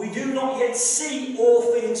we do not yet see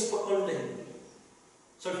all things put under him.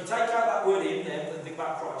 So if you take out that word in there and think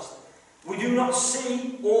about Christ, we do not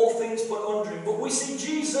see all things put under him, but we see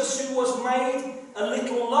Jesus, who was made a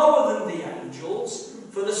little lower than the angels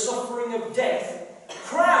for the suffering of death,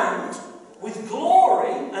 crowned with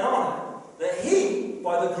glory and honour, that he,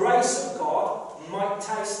 by the grace of God, might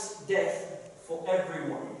taste death for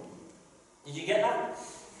everyone. Did you get that?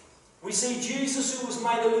 We see Jesus, who was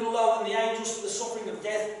made a little lower than the angels for the suffering of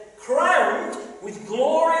death, crowned with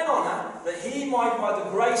glory and honour, that he might, by the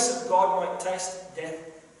grace of God, might taste death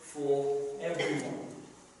for everyone.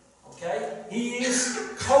 Okay? He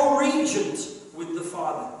is co-regent with the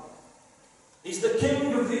Father. He's the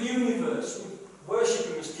King of the universe. We worship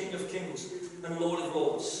him as King of Kings and Lord of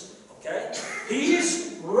Lords. Okay? He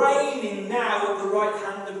is reigning now at the right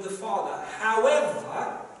hand of the Father.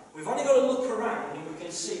 However, we've only got to look around and we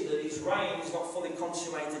can see that his reign is not fully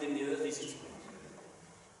consummated in the earth, is it?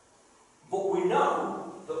 But we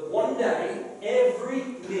know that one day every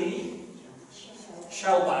knee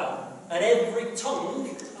shall bow and every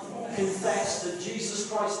tongue confess that Jesus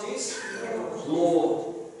Christ is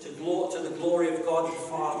Lord, to the glory of God the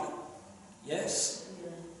Father. Yes?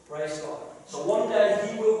 Praise God. So one day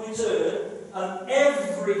he will return and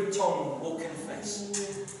every tongue will confess.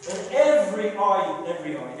 And every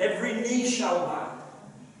knee shall bow.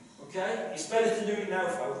 Okay? It's better to do it now,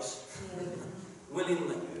 folks.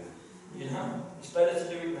 Willingly. You know? It's better to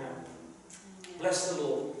do it now. Bless the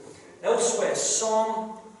Lord. Elsewhere,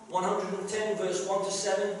 Psalm 110, verse 1 to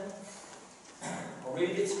 7. I'll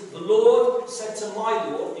read it. The Lord said to my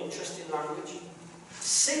Lord, interesting language,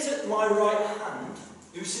 sit at my right hand.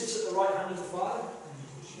 Who sits at the right hand of the Father?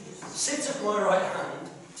 Sit at my right hand,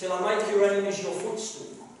 till I make your enemies your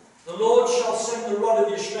footstool. The Lord shall send the rod of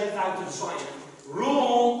your strength out of Zion.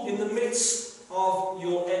 Rule in the midst of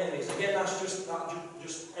your enemies. Again, that's just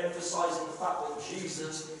emphasising the fact that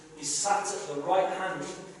Jesus is sat at the right hand.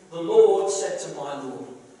 The Lord said to my Lord,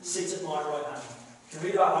 sit at my right hand. You can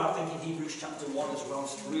read about that, I think, in Hebrews chapter 1 as well.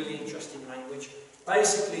 It's really interesting language.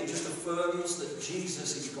 Basically, it just affirms that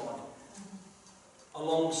Jesus is God,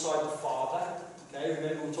 alongside the Father. Okay,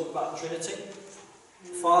 remember we talked about the Trinity?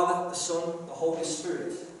 The Father, the Son, the Holy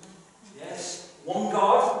Spirit. Yes? One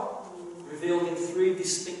God, revealed in 3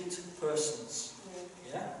 distinct persons.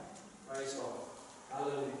 Yeah? Praise God.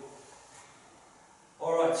 Hallelujah.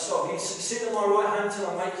 Alright, so he's sit at my right hand till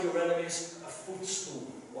I make your enemies a footstool.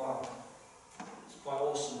 Wow. It's quite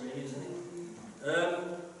awesome, really, isn't it?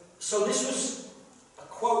 So this was a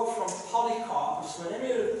quote from Polycarp. So any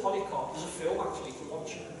heard of Polycarp? There's a film, actually, you can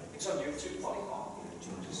watch it. It's on YouTube, Polycarp.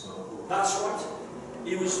 That's right.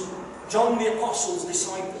 He was John the Apostle's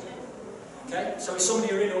disciple. Okay? So he's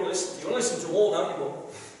somebody you really want to listen to. You want to listen to all, don't you? But,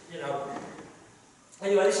 you know.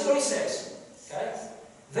 Anyway, this is what he says. Okay?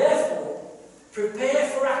 Therefore, prepare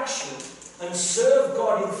for action and serve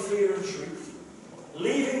God in fear and truth,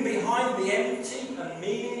 leaving behind the empty and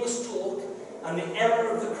meaningless talk and the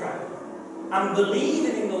error of the crowd, and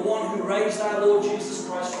believing in the one who raised our Lord Jesus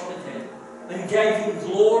Christ from the dead, and gave him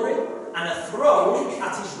glory and a throne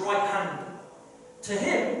at his right hand. To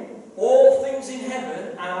him, all things in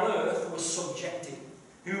heaven and on earth were subjected,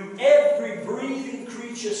 whom every breathing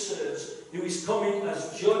creature serves, who is coming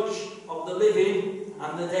as judge of the living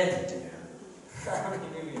and the dead.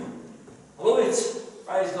 Hallelujah. I love it.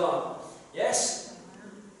 Praise God. Yes?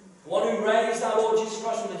 The one who raised our Lord Jesus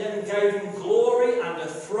Christ from the dead and gave him glory and a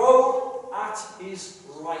throne at his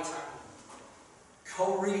right hand.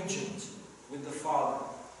 Co-regent with the Father.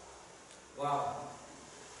 Wow.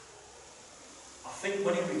 I think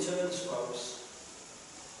when he returns, folks,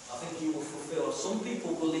 I think he will fulfill. Some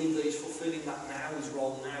people believe that he's fulfilling that now, his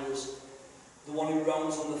role now as the one who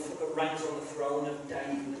reigns on the throne of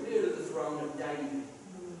David. Really, the throne of David.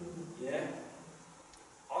 Yeah?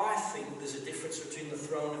 I think there's a difference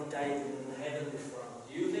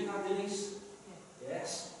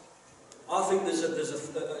think there's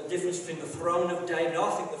a difference between the throne of David.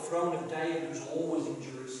 I think the throne of David was always in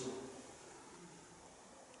Jerusalem.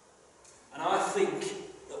 And I think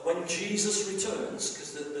that when Jesus returns,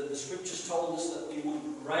 because the scriptures told us that he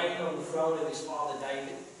would reign on the throne of his father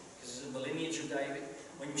David, because he's in the lineage of David,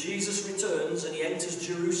 when Jesus returns and he enters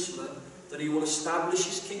Jerusalem, that he will establish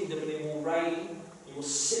his kingdom and he will reign. He will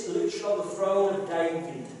sit literally on the throne of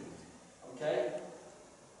David. Okay?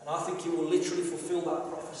 And I think he will literally fulfill that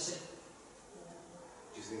prophecy.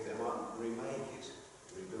 Do you think they might remake it?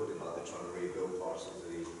 Rebuild it like they're trying to rebuild parts of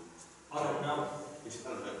the... I don't know. I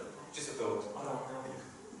don't know. Just a thought. I don't know.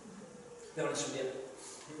 Be honest with you.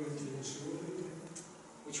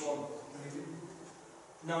 Which one?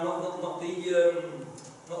 No, not the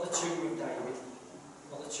tomb of David.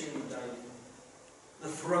 Not the tomb of David. The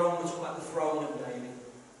throne, we're talking about the throne of David.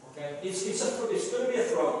 Okay? It's going to be a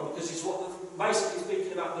throne because it's basically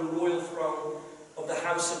speaking about the royal throne of the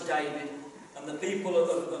house of David and the people of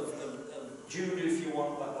Judah, if you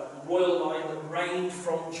want, like that royal line that reigned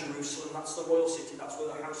from Jerusalem. That's the royal city. That's where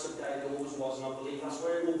the house of David always was, and I believe that's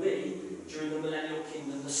where it will be during the millennial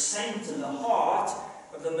kingdom. The centre, the heart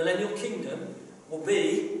of the millennial kingdom will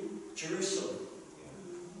be Jerusalem.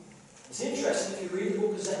 It's interesting, if you read the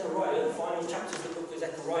book of Zechariah, the final chapters of the book of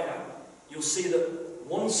Zechariah, you'll see that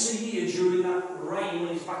once a year during that reign,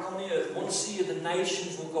 when he's back on the earth, once a year the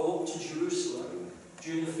nations will go up to Jerusalem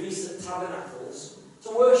during the Feast of Tabernacles to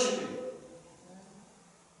worship him.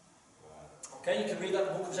 Okay, you can read that in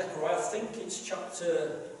the book of Zechariah. I think it's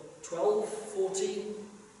chapter 12, 14,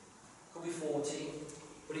 could be 14.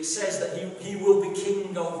 But it says that he will be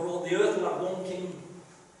king over all the earth, and have one king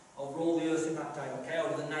over all the earth in that day, okay,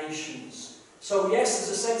 over the nations. So yes,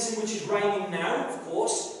 there's a sense in which he's reigning now, of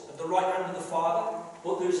course, at the right hand of the Father,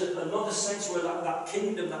 but there's another sense where that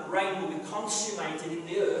kingdom, that reign will be consummated in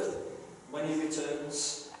the earth when he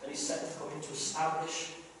returns, and he's set to come in to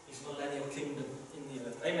establish his millennial kingdom in the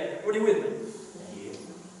earth. Amen. Everybody with me? Yeah.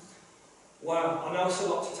 Wow, I know it's a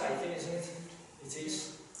lot to take in, isn't it? It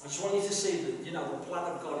is. I just want you to see that, you know, the plan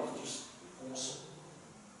of God is just awesome.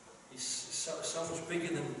 It's so much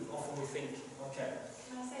bigger than often we think. Okay.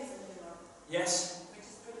 Can I say something, Rob? Yes? Which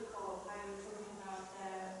is pretty cool. How you were talking about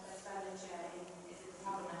the furniture in the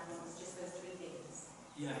tabernacle, it's just those three things.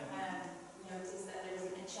 Yeah. Notice that there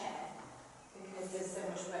isn't a chair because there's so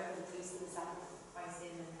much work for the priest and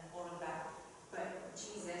sacrificing and all of that. But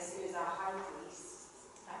Jesus, who is our high priest,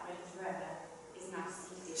 that reigns forever, is now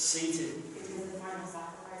seated. Seated. Because the final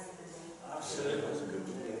sacrifice of the day.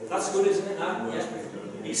 Absolutely. That's good, isn't it? No? Yeah.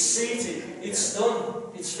 He's seated. It's done.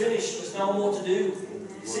 It's finished. There's no more to do.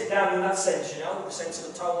 Sit down in that sense, you know, the sense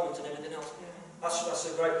of atonement and everything else. That's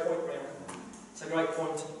a great point, Graham. It's a great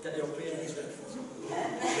point. Get the up here.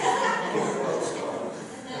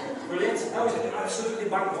 Brilliant. That was absolutely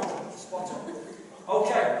bang on. Spot on.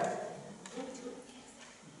 Okay.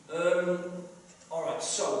 Alright,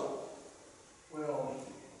 so where are we?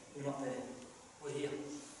 We're not there. We're here.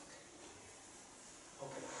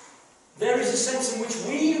 Okay. There is a sense in which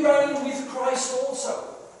we reign with Christ also.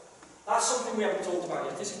 That's something we haven't talked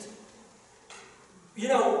about yet, is it? You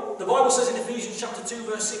know, the Bible says in Ephesians chapter 2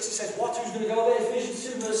 verse 6, it says, what? Who's going to go there?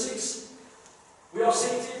 Ephesians 2 verse 6. We are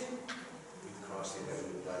seated. With Christ in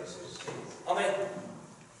heavenly places. Amen.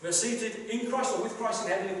 We are seated in Christ or with Christ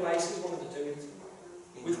in heavenly places. One of the two.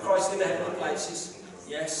 With Christ in the heavenly places.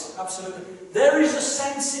 Yes, absolutely. There is a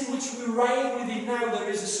sense in which we reign with him now. There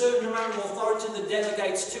is a certain amount of authority that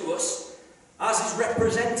delegates to us as his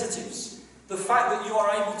representatives. The fact that you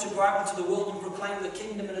are able to go out into the world and proclaim the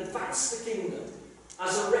kingdom and advance the kingdom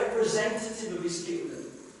as a representative of his kingdom.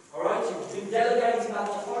 Alright? You've been delegated that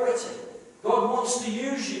authority. God wants to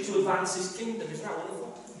use you to advance his kingdom. Isn't that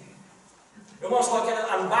wonderful? Almost like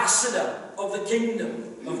an ambassador of the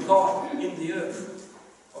kingdom of God in the earth.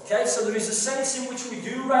 Okay, so there is a sense in which we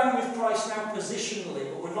do reign with Christ now positionally,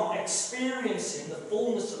 but we're not experiencing the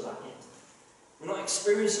fullness of that yet. We're not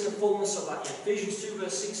experiencing the fullness of that yet. Ephesians 2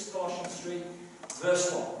 verse 6, Colossians 3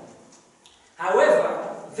 verse 1.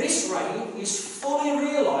 However, this reign is fully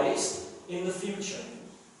realized in the future.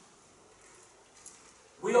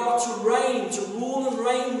 We are to reign, to rule and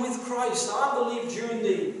reign with Christ. I believe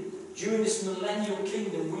during this millennial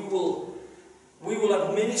kingdom we will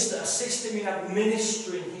administer, assist him in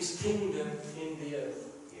administering his kingdom in the earth.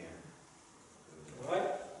 Yeah. Alright?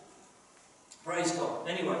 Praise God.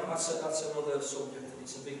 Anyway, that's another subject, and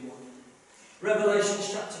it's a big one. Revelation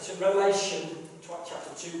chapter 2,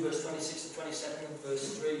 verse 26 to 27, and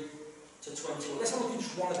verse 3 to 21. Let's have a look at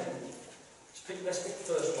just one of them. Let's pick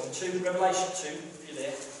the first one. Revelation 2, if you're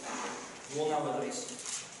there. You all know where that is.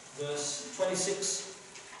 Verse 26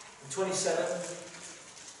 and 27.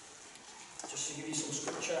 just to give you some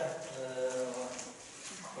scripture.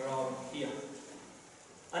 Where are we? Here.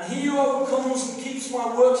 And he who overcomes and keeps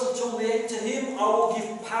my works until the end, to him I will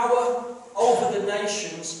give power over the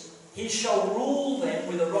nations. He shall rule them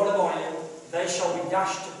with a rod of iron. They shall be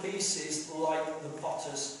dashed to pieces like the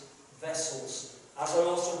potter's vessels. As I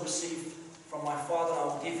also received from my Father, I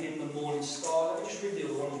will give him the morning star. Let me just read the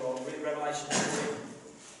other one, God. Read Revelation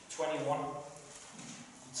 21.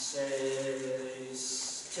 It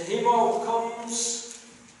says, to him who overcomes,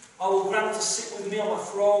 I will grant to sit with me on my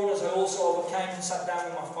throne, as I also overcame and sat down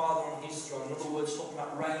with my Father on his throne. In other words, talking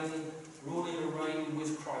about reigning, ruling and reigning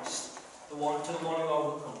with Christ, to the one who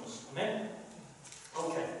overcomes. Amen?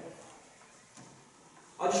 Okay.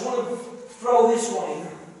 I just want to throw this one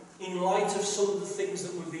in light of some of the things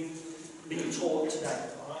that we've been being taught today.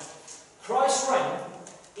 Right? Christ's reign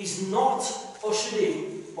is not ushered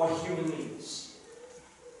in by human means.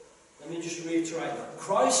 Let me just reiterate that.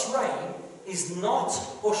 Christ's reign is not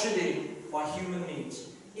ushered in by human means.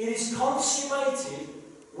 It is consummated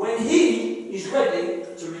when he is ready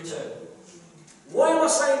to return. Why am I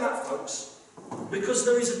saying that, folks? Because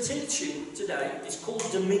there is a teaching today, it's called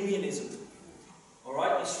dominionism.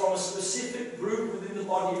 Alright, it's from a specific group within the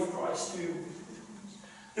body of Christ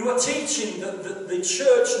who are teaching that the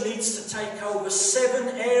church needs to take over 7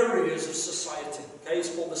 areas of society. Okay,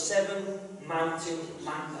 it's called the 7 Mountain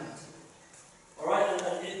Mandate. Alright,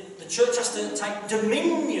 and the church has to take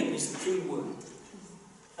dominion, is the key word.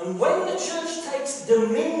 And when the church takes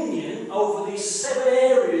dominion over these 7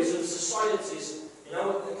 areas of societies, you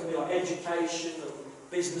know, it can be like education and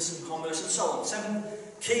business and commerce and so on, 7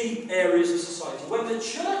 key areas of society. When the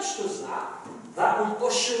church does that, that will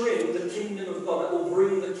usher in the kingdom of God, that will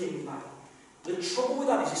bring the king back. The trouble with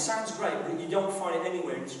that is, it sounds great, but you don't find it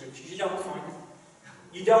anywhere in the scriptures. You don't find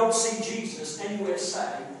it. You don't see Jesus anywhere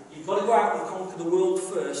say, you've got to go out and conquer the world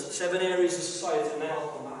first, 7 areas of society, and then I'll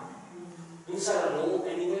come back. It doesn't say that at all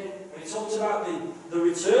anywhere. When it talks about the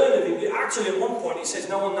return of him, actually at one point it says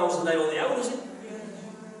no one knows the day or the hour, does it?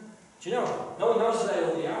 Do you know? No one knows the day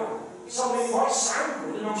or the hour. Something it might sound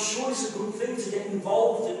good, and I'm sure it's a good thing to get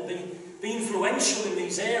involved and be influential in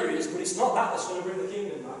these areas, but it's not that that's going to bring the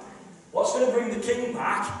kingdom back. What's going to bring the king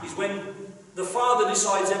back is when the father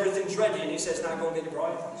decides everything's ready and he says, now go and get your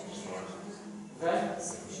bride. Okay?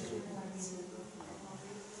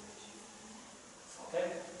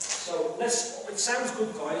 Okay? So it sounds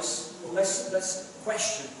good, guys, but let's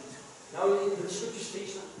question. Now the scriptures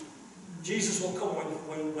teach that. Jesus will come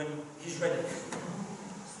when he's ready.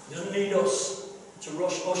 He doesn't need us to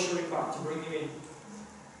usher him back, to bring him in.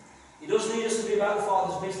 He doesn't need us to be about the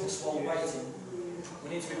Father's business while waiting. We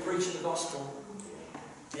need to be preaching the gospel.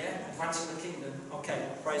 Yeah? Advancing the kingdom. Okay,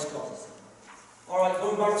 praise God. Alright,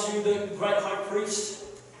 going back to the great high priest.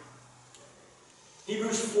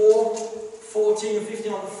 Hebrews 4, 14 and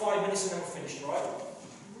 15 on 5 minutes and then we're finished, right?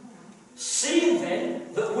 Seeing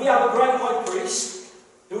then that we have a great high priest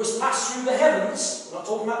who has passed through the heavens, we're not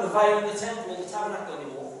talking about the veil in the temple or the tabernacle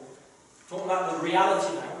anymore, we're talking about the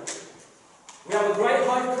reality now. We have a great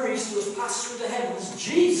high priest who has passed through the heavens,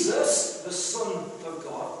 Jesus, the Son of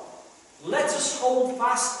God. Let us hold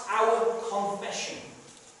fast our confession.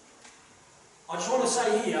 I just want to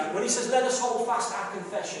say here, when he says let us hold fast our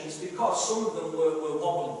confession, it's because some of them were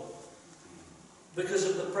wobbling because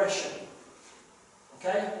of the pressure.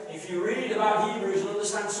 Okay? If you read about Hebrews and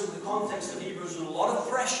understand some of the context of Hebrews, there's a lot of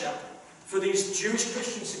pressure for these Jewish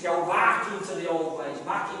Christians to go back into the old ways,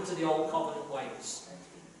 back into the old covenant ways.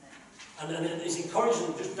 And it's encouraging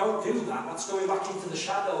them, just don't do that. That's going back into the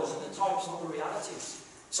shadows and the types, not the realities.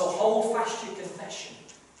 So hold fast your confession,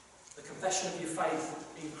 the confession of your faith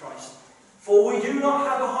in Christ. For we do not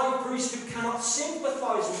have a high priest who cannot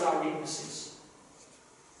sympathize with our weaknesses.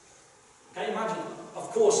 Can you imagine? Of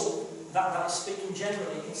course, that is speaking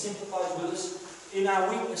generally. He can sympathize with us in our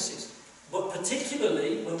weaknesses. But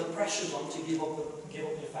particularly when the pressure's on to give up your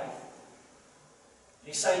faith.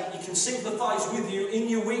 He's saying he can sympathize with you in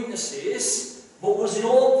your weaknesses, but was in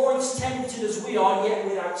all points tempted as we are, yet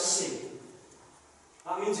without sin.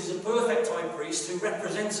 That means he's a perfect high priest who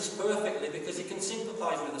represents us perfectly because he can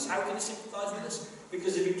sympathize with us. How can he sympathize with us?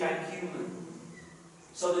 Because he became human,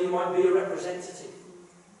 so that he might be a representative.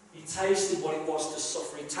 He tasted what it was to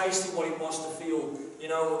suffer. He tasted what it was to feel,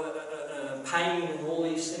 pain and all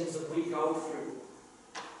these things that we go through.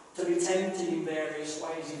 To be tempted in various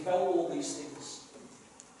ways. He felt all these things.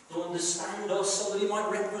 To understand us so that he might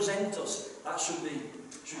represent us. That should give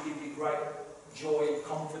you great joy and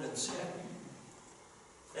confidence,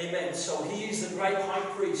 yeah? Amen. So he is the great high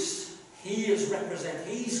priest. He is represented.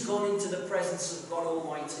 He's gone into the presence of God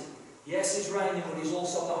Almighty. Yes, he's reigning, but he's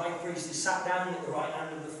also the high priest. He sat down at the right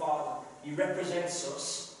hand of the Father. He represents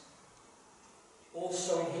us.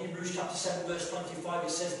 Also in Hebrews chapter 7 verse 25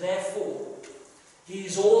 it says, therefore, he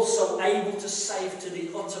is also able to save to the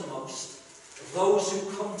uttermost those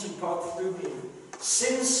who come to God through him,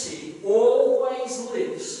 since he always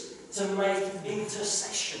lives to make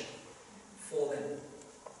intercession for them.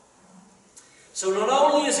 So not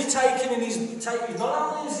only has he not only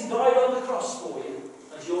has he died on the cross for you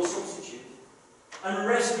as your substitute, and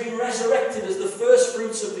been resurrected as the first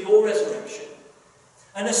fruits of your resurrection,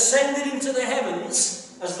 and ascended into the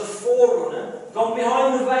heavens as the forerunner, gone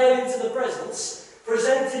behind the veil into the presence,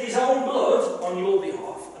 presented his own blood on your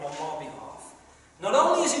behalf and on my behalf. Not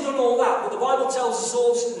only has he done all that, but the Bible tells us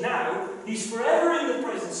also now he's forever in the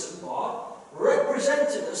presence of God,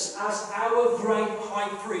 represented us as our great high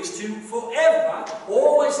priest, who forever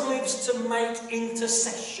always lives to make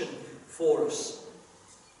intercession for us.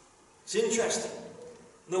 It's interesting.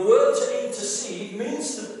 The word to intercede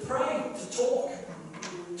means to pray, to talk,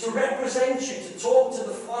 to represent you, to talk to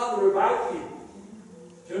the Father about you.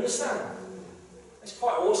 Do you understand? It's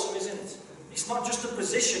quite awesome, isn't it? It's not just a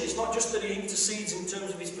position, it's not just that he intercedes in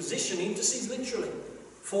terms of his position, he intercedes literally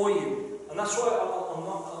for you. And that's why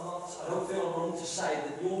I don't feel I'm wrong to say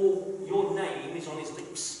that your name is on his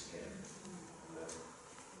lips.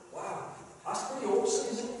 Wow, that's pretty awesome,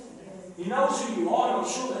 isn't it? He knows who you are, and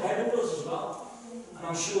I'm sure that heaven does as well. And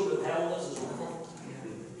I'm sure that hell does as well.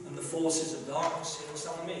 And the forces of darkness, you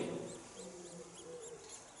understand what I mean?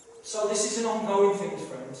 So this is an ongoing thing,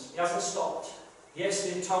 friends. He hasn't stopped. Yes,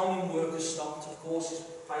 the atoning work has stopped, of course, he's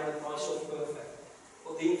paid the price all perfect.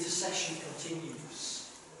 But the intercession continues.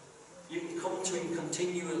 You can come to him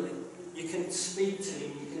continually. You can speak to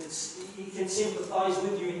him. He can sympathise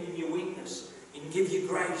with you in your weakness. He can give you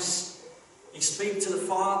grace. You speak to the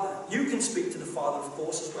Father. You can speak to the Father, of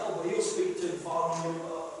course, as well, but he'll speak to the Father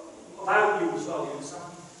about you as well, you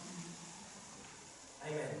understand?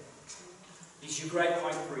 Amen. He's your great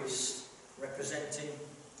high priest, representing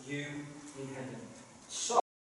you in heaven. So,